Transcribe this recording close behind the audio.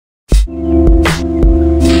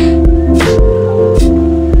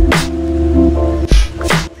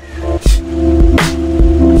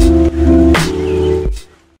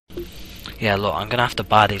look, I'm gonna have to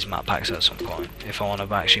buy these map packs at some point if I want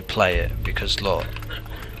to actually play it, because look,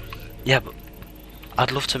 yeah, but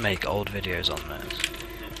I'd love to make old videos on this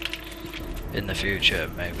in the future,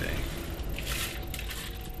 maybe.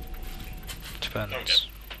 Depends. Okay.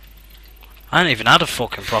 I haven't even had a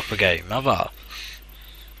fucking proper game, have I?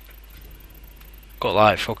 Got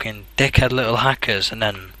like fucking dickhead little hackers, and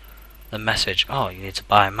then the message, oh, you need to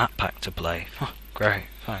buy a map pack to play. Great,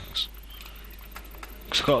 thanks.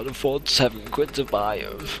 'Cause I can't afford £7 to buy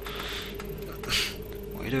them.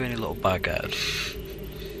 What are you doing, you little baghead?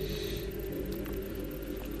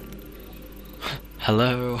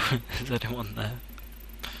 Hello? Is anyone there?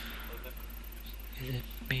 Is it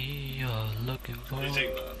me you're looking for? You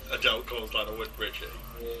think Adele calls like a Wood Richie?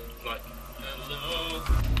 Like, hello.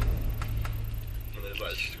 And there's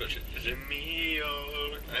like, she's got, is it me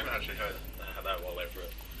or... I haven't actually heard that all the way through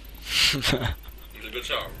it. It's a good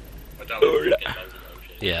song. Adele is fucking loads of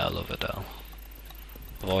shit. Yeah, I love Adele.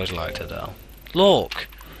 I've always liked Adele. Look!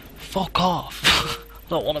 Fuck off! I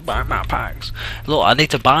don't want to buy map packs. Look, I need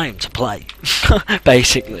to buy them to play.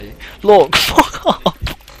 Basically. Look, fuck off!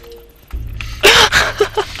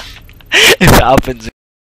 If it happens